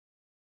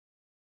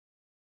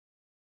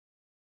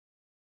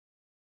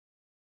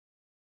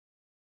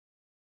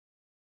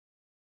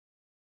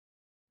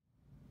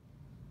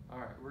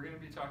Alright, we're going to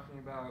be talking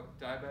about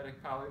diabetic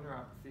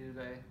polyneuropathy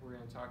today. We're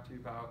going to talk to you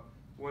about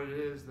what it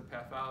is, the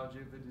pathology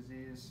of the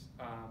disease,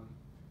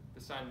 the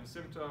signs and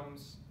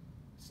symptoms,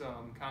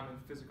 some common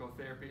physical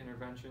therapy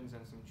interventions,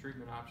 and some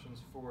treatment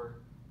options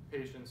for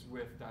patients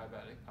with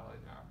diabetic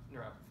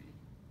polyneuropathy.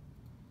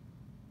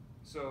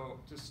 So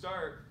to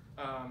start,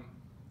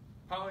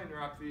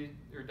 polyneuropathy,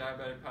 or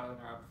diabetic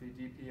polyneuropathy,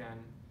 DPN,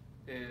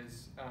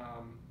 is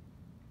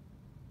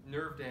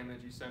nerve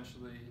damage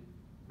essentially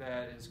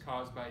that is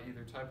caused by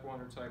either type 1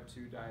 or type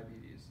 2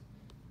 diabetes.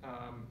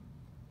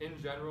 In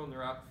general,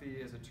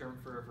 neuropathy is a term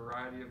for a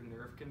variety of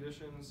nerve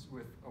conditions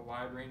with a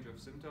wide range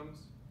of symptoms.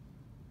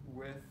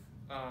 With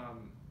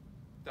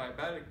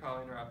diabetic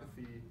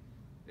polyneuropathy,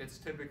 it's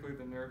typically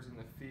the nerves in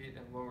the feet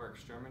and lower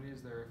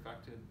extremities that are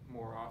affected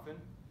more often.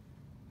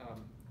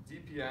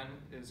 DPN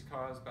is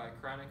caused by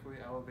chronically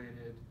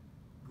elevated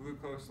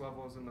glucose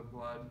levels in the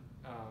blood,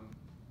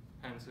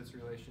 hence its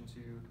relation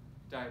to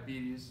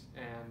diabetes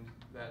and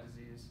that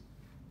disease.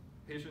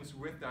 Patients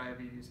with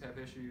diabetes have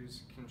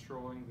issues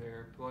controlling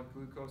their blood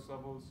glucose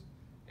levels,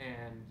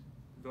 and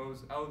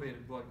those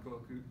elevated blood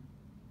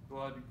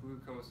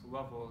glucose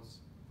levels,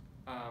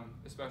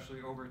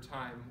 especially over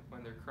time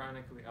when they're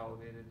chronically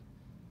elevated,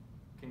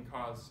 can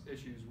cause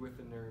issues with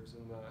the nerves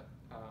in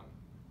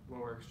the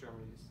lower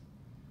extremities.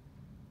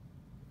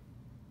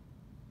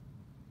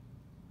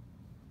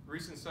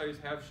 Recent studies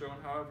have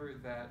shown, however,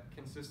 that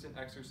consistent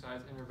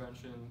exercise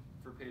intervention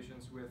for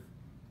patients with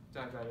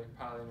diabetic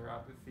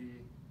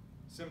polyneuropathy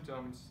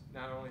symptoms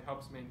not only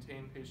helps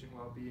maintain patient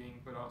well-being,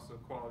 but also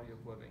quality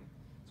of living.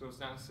 So it's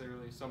not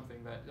necessarily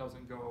something that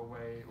doesn't go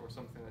away or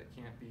something that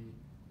can't be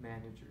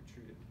managed or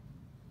treated.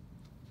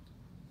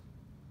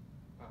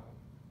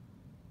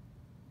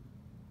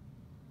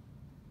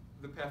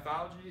 The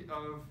pathology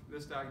of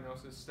this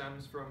diagnosis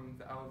stems from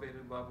the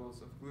elevated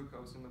levels of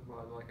glucose in the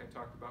blood, like I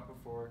talked about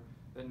before,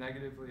 that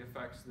negatively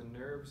affects the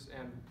nerves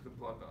and the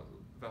blood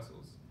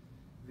vessels.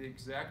 The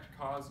exact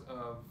cause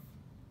of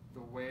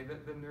the way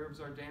that the nerves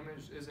are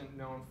damaged isn't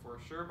known for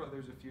sure, but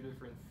there's a few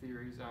different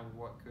theories on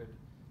what could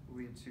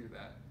lead to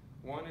that.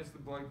 One is the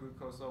blood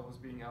glucose levels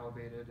being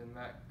elevated, and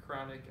that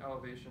chronic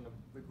elevation of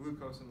the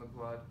glucose in the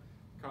blood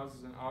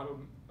causes an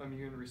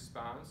autoimmune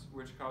response,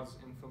 which causes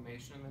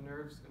inflammation in the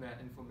nerves, and that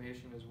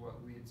inflammation is what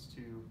leads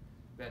to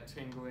that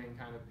tingling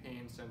kind of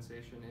pain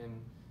sensation in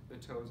the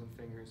toes and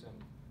fingers and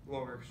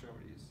lower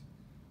extremities.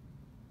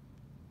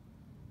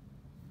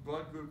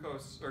 Blood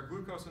glucose, or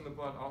glucose in the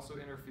blood, also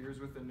interferes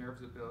with the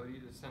nerve's ability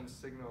to send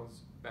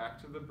signals back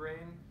to the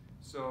brain.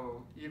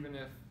 So even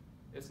if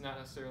it's not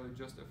necessarily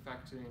just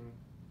affecting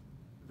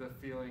the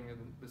feeling and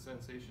the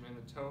sensation in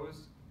the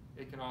toes,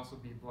 it can also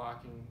be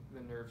blocking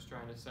the nerves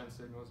trying to send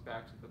signals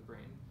back to the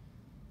brain.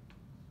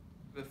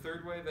 The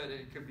third way that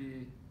it could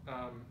be,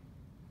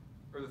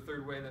 or the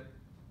third way that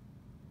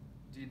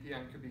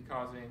DPN could be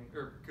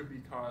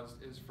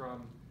caused is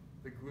from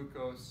the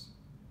glucose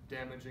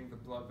damaging the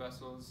blood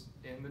vessels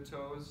in the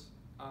toes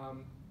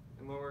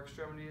and lower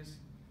extremities.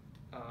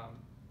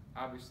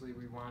 Obviously,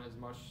 we want as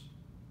much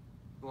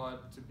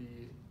blood to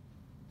be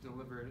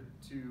delivered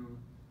to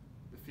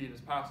the feet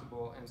as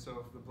possible, and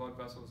so if the blood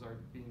vessels are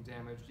being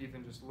damaged,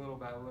 even just little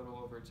by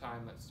little over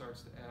time, that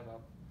starts to add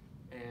up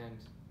and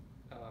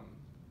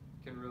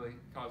can really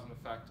cause an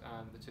effect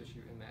on the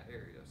tissue in that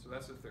area. So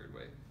that's the third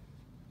way.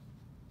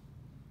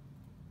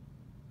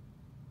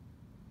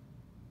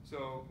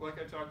 So like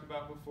I talked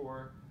about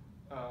before,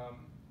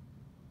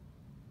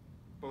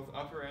 both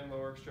upper and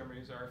lower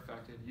extremities are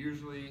affected,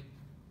 usually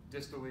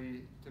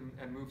distally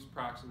and moves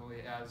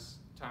proximally as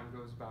time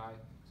goes by.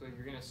 So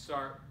you're going to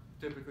start,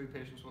 typically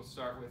patients will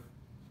start with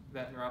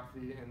that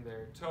neuropathy in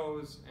their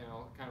toes, and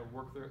it'll kind of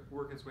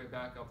work its way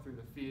back up through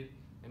the feet,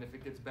 and if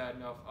it gets bad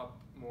enough, up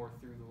more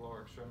through the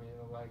lower extremity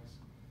and the legs.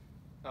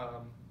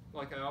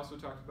 Like I also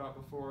talked about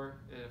before,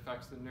 it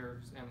affects the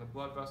nerves and the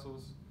blood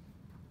vessels.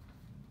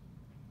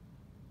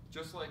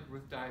 Just like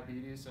with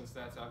diabetes, since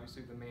that's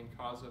obviously the main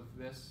cause of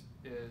this,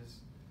 is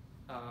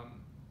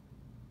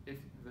if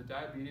the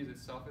diabetes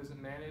itself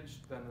isn't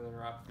managed, then the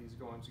neuropathy is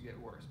going to get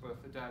worse. But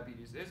if the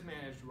diabetes is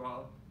managed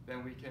well,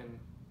 then we can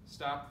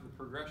stop the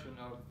progression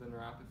of the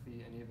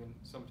neuropathy and even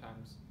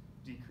sometimes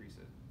decrease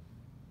it.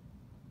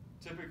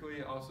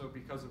 Typically, also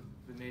because of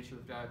the nature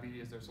of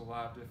diabetes, there's a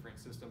lot of different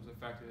systems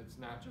affected. It's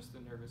not just the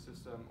nervous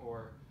system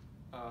or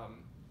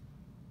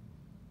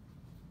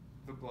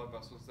the blood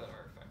vessels that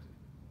are affected.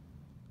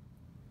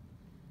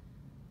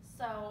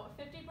 So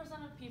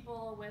 50% of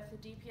people with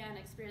DPN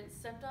experience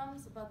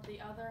symptoms, but the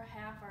other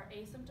half are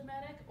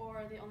asymptomatic,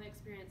 or they only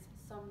experience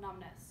some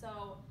numbness.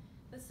 So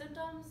the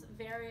symptoms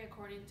vary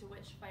according to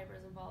which fiber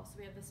is involved. So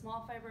we have the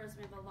small fibers,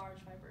 we have the large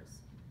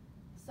fibers.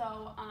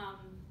 So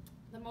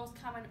the most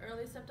common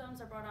early symptoms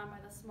are brought on by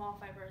the small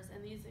fibers,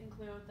 and these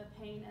include the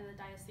pain and the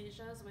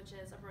diaesthesias, which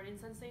is a burning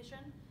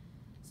sensation.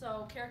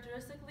 So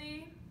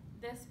characteristically,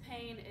 this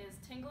pain is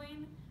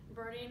tingling,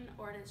 burning,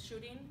 or it is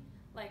shooting,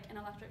 like an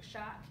electric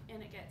shock,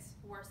 and it gets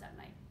worse at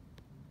night.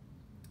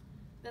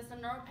 This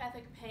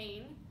neuropathic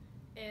pain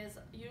is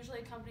usually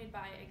accompanied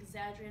by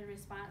exaggerated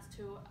response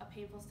to a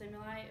painful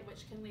stimuli,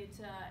 which can lead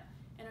to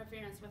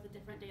interference with the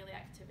different daily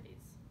activities.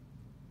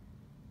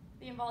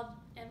 The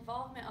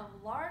involvement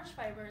of large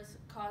fibers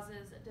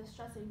causes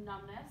distressing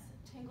numbness,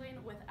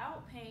 tingling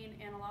without pain,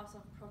 and a loss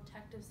of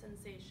protective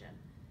sensation.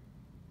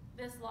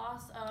 This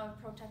loss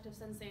of protective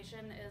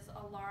sensation is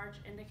a large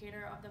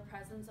indicator of the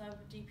presence of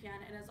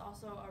DPN and is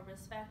also a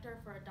risk factor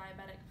for a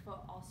diabetic foot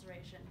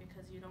ulceration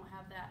because you don't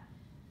have that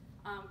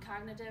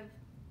cognitive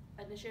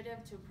initiative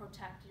to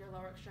protect your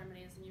lower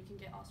extremities, and you can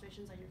get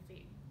ulcerations on your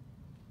feet.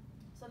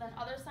 So then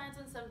other signs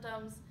and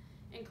symptoms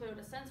include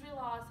a sensory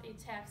loss,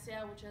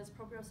 ataxia, which is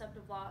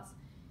proprioceptive loss,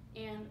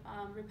 and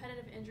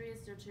repetitive injuries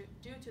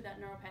due to that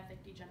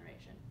neuropathic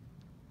degeneration.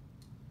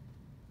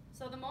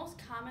 So the most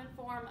common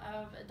form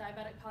of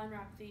diabetic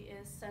polyneuropathy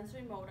is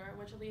sensory motor,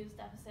 which leaves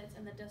deficits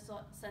in the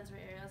distal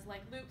sensory areas,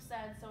 like Luke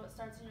said. So it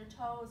starts in your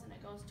toes and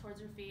it goes towards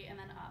your feet and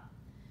then up.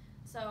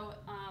 So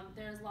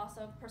there's loss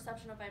of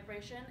perception of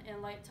vibration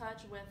and light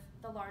touch with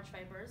the large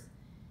fibers,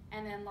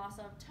 and then loss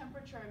of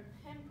temperature and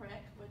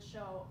pinprick, which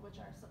are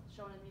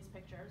shown in these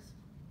pictures,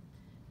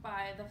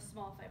 by the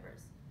small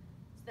fibers.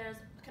 So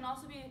can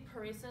also be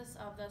paresis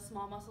of the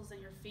small muscles in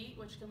your feet,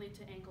 which can lead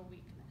to ankle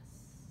weakness.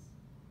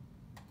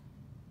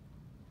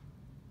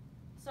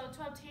 So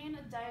to obtain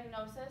a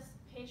diagnosis,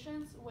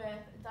 patients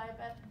with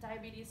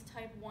diabetes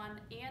type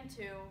 1 and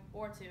 2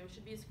 or 2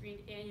 should be screened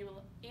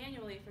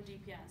annually for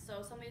DPN.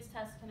 So some of these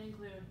tests can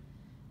include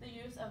the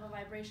use of a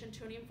vibration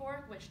tuning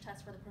fork, which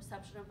tests for the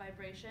perception of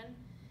vibration,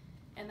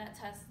 and that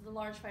tests the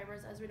large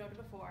fibers, as we noted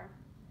before.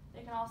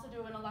 They can also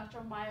do an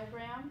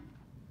electromyogram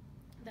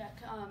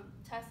that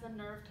tests the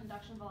nerve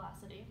conduction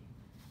velocity.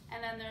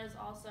 And then there's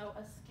also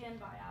a skin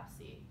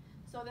biopsy.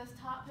 So this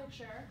top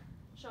picture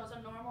shows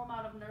a normal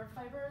amount of nerve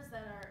fibers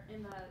that are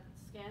in the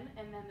skin,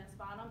 and then this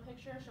bottom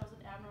picture shows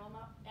an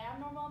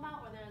abnormal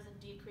amount where there is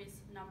a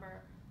decreased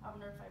number of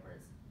nerve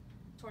fibers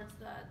towards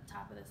the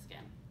top of the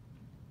skin.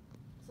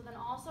 So then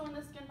also in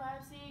the skin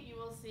biopsy, you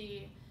will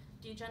see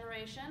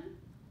degeneration,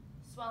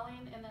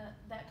 swelling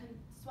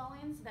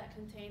swellings that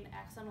contain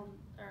axonal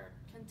or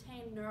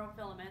contain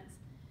neurofilaments,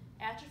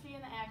 atrophy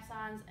in the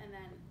axons, and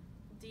then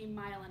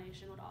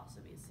demyelination would also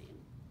be seen.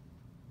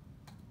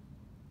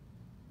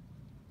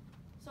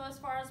 So as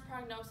far as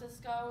prognosis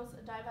goes,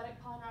 diabetic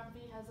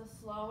polyneuropathy has a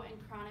slow and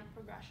chronic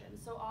progression.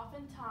 So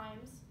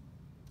oftentimes,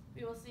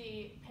 we will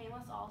see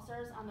painless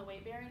ulcers on the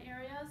weight-bearing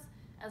areas,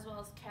 as well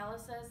as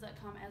calluses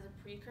that come as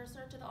a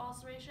precursor to the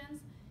ulcerations.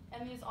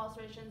 And these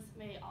ulcerations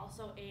may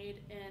also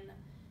aid in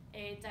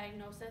a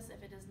diagnosis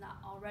if it is not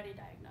already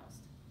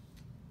diagnosed.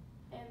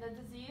 And the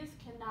disease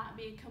cannot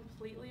be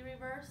completely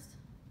reversed,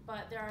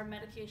 but there are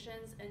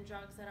medications and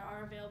drugs that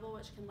are available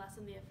which can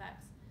lessen the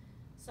effects.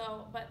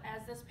 So, but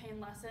as this pain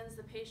lessens,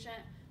 the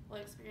patient will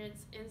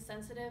experience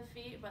insensitive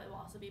feet, but it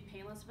will also be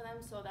painless for them.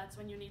 So that's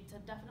when you need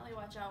to definitely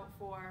watch out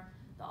for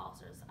the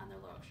ulcers on their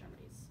lower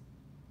extremities.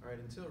 All right,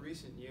 until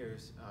recent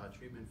years,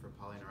 treatment for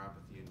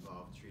polyneuropathy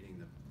involved treating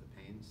the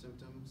pain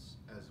symptoms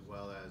as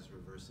well as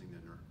reversing the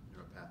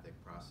neuropathic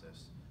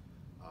process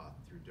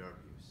through drug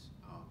use.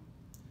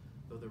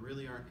 Though there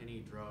really aren't any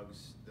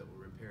drugs that will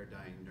repair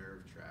dying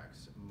nerve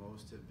tracts,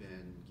 most have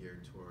been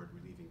geared toward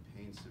relieving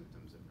pain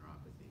symptoms of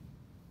neuropathy.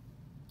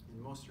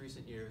 In most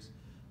recent years,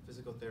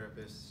 physical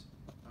therapists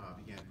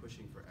began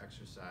pushing for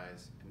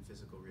exercise and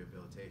physical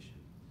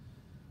rehabilitation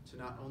to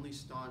not only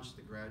staunch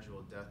the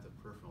gradual death of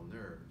peripheral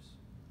nerves,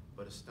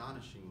 but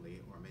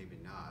astonishingly, or maybe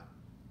not,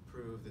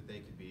 prove that they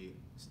could be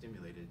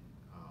stimulated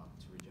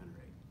to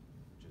regenerate,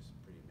 which is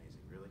pretty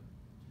amazing, really.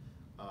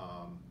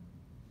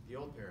 The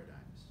old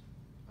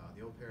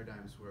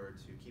paradigms were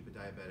to keep a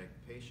diabetic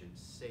patient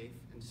safe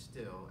and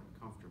still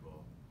and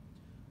comfortable.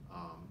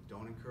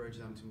 Don't encourage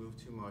them to move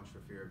too much for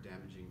fear of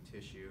damaging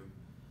tissue,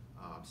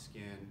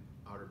 skin,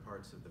 outer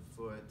parts of the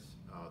foot,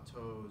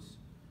 toes,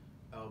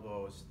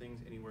 elbows,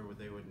 things anywhere where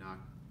they would knock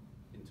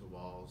into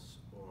walls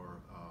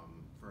or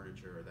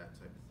furniture or that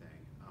type of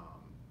thing.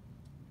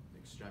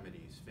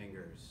 Extremities,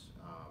 fingers,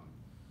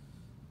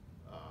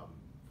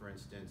 for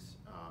instance,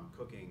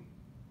 cooking.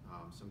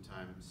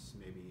 Sometimes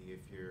maybe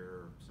if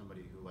you're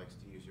somebody who likes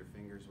to use your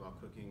fingers while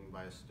cooking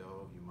by a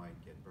stove, you might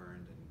get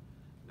burned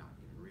and not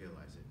even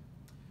realize it.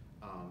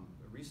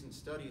 Recent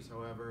studies,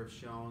 however, have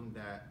shown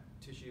that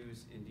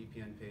tissues in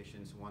DPN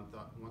patients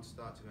once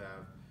thought to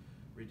have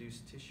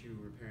reduced tissue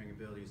repairing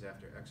abilities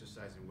after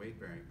exercise and weight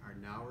bearing are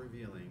now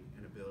revealing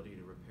an ability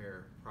to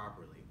repair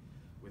properly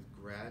with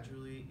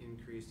gradually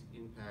increased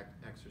impact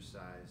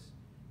exercise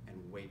and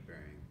weight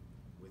bearing,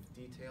 with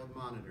detailed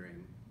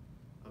monitoring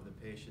of the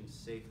patient's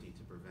safety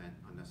to prevent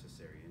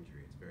unnecessary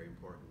injury. It's very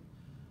important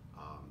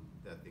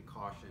that the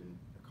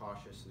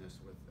cautiousness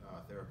with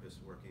therapists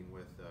working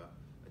with a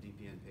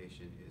DPN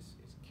patient is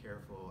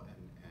careful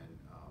and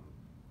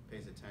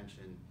pays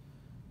attention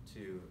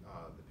to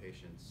the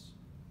patient's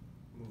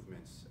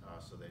movements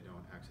so they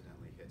don't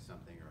accidentally hit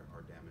something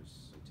or damage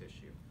some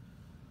tissue.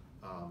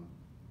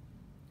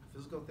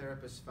 Physical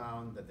therapists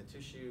found that the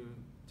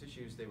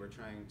tissues they were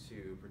trying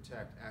to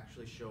protect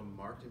actually show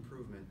marked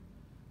improvement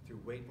through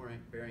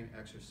weight-bearing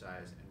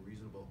exercise and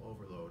reasonable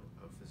overload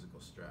of physical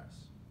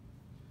stress.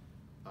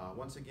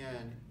 Once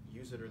again,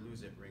 use it or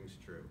lose it rings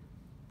true,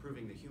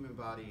 proving the human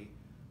body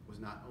was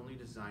not only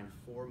designed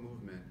for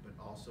movement, but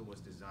also was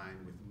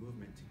designed with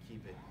movement to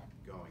keep it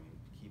going and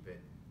keep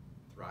it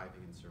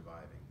thriving and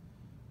surviving.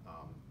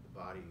 The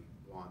body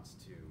wants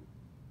to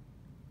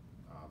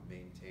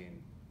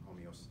maintain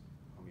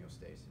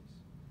homeostasis.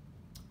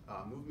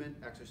 Movement,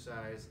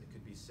 exercise, it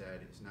could be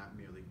said, is not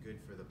merely good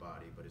for the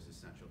body, but is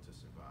essential to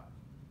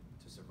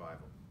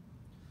survival.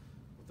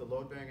 With the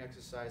load-bearing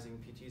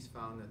exercising, PTs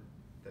found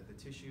that the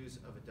tissues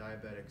of a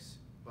diabetic's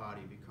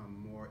body become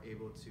more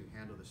able to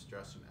handle the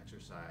stress from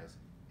exercise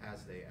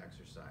as they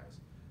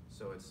exercise.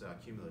 So it's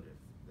cumulative.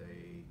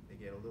 They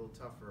get a little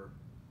tougher,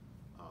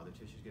 the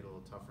tissues get a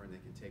little tougher, and they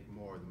can take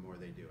more the more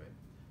they do it.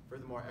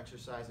 Furthermore,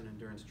 exercise and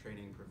endurance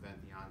training prevent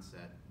the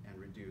onset and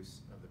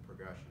reduce of the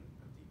progression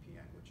of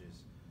DPN, which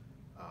is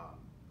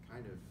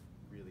kind of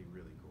really,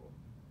 really cool.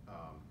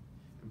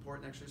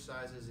 Important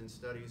exercises in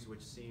studies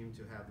which seem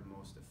to have the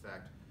most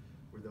effect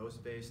were those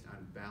based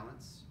on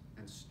balance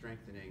and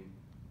strengthening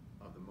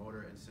of the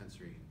motor and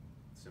sensory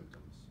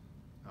symptoms.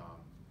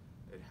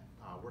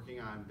 Working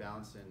on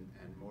balance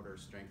and motor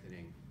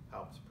strengthening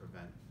helps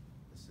prevent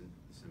the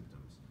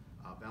symptoms.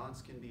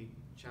 Balance can be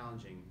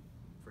challenging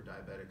for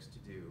diabetics to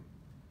do,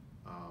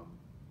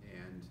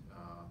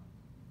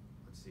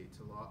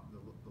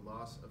 the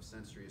loss of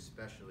sensory,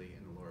 especially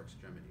in the lower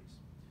extremities.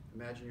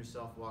 Imagine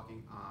yourself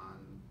walking on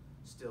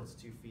stilts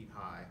 2 feet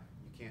high.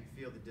 You can't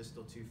feel the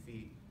distal 2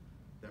 feet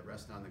that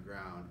rest on the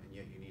ground, and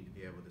yet you need to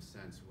be able to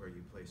sense where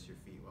you place your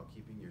feet while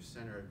keeping your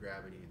center of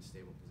gravity in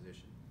stable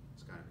position.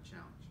 It's kind of a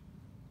challenge.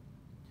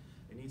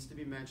 It needs to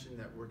be mentioned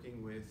that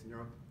working with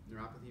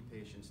neuropathy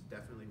patients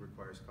definitely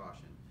requires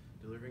caution.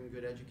 Delivering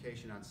good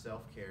education on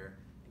self-care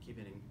and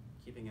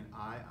keeping an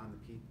eye on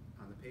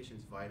the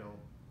patient's vital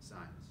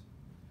signs,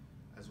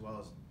 as well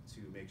as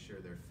to make sure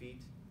their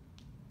feet,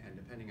 and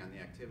depending on the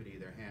activity,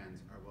 their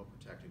hands are well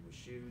protected with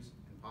shoes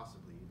and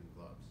possibly even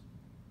gloves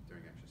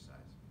during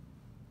exercise.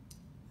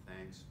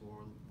 Thanks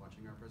for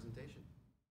watching our presentation.